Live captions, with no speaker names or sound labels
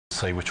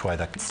see which way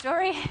that...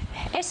 Story,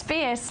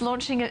 SBS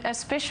launching a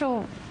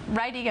special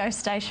radio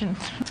station.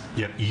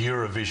 Yep,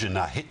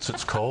 Eurovision Hits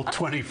it's called,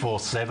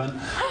 24/7.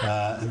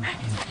 I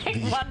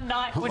think one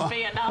night would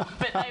be enough,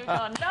 but they've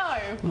gone, no.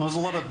 There's a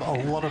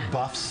lot of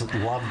buffs that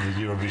love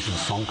the Eurovision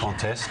Song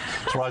Contest.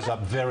 Throws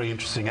up very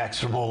interesting acts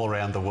from all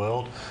around the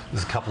world.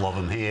 There's a couple of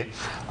them here.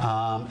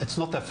 It's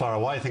not that far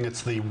away. I think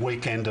it's the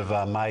weekend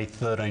of May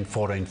 13,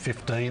 14,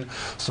 15.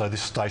 So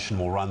this station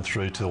will run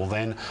through till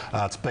then.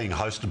 It's being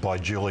hosted by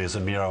Julia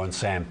Zamiro and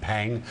Sam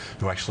Pang,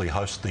 who actually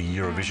host the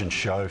Eurovision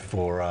show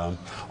for on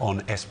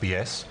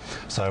SBS.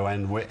 So,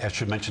 and I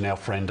should mention our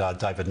friend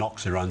David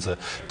Knox, who runs a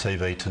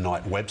TV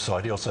Tonight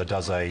website. He also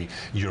does a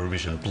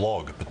Eurovision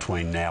blog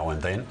between now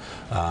and then.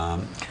 I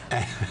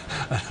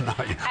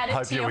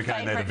hope you're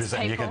going there to visit.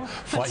 And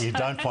you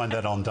don't find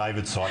that on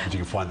David's site, but you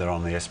can find that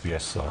on the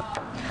SBS site.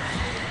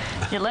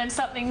 You learn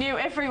something new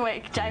every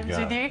week, James,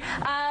 with you.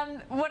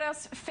 What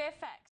else? Fairfax.